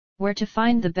Where to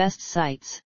find the best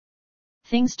sites.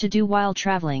 Things to do while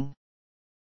traveling.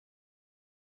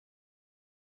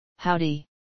 Howdy.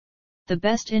 The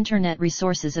best internet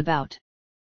resources about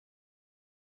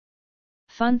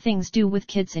fun things do with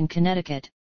kids in Connecticut.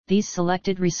 These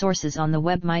selected resources on the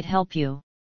web might help you.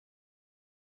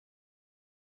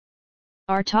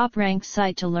 Our top-ranked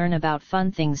site to learn about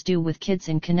fun things do with kids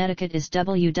in Connecticut is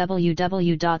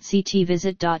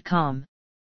www.ctvisit.com.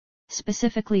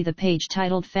 Specifically the page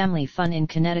titled Family Fun in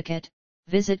Connecticut,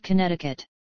 Visit Connecticut.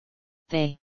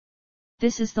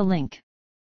 This is the link.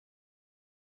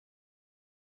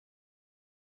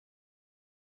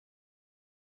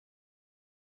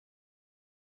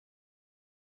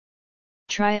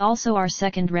 Try also our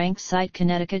second-ranked site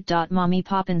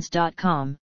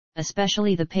connecticut.mommypoppins.com,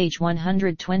 especially the page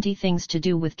 120 Things to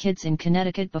Do with Kids in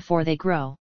Connecticut Before They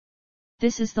Grow.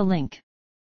 This is the link.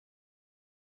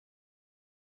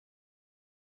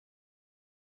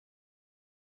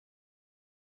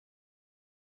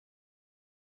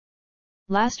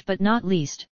 Last but not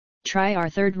least, try our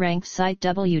third-ranked site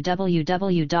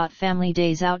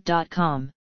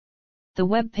www.familydaysout.com. The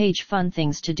web page Fun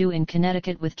Things to Do in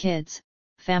Connecticut with Kids,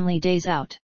 Family Days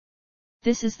Out.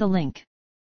 This is the link.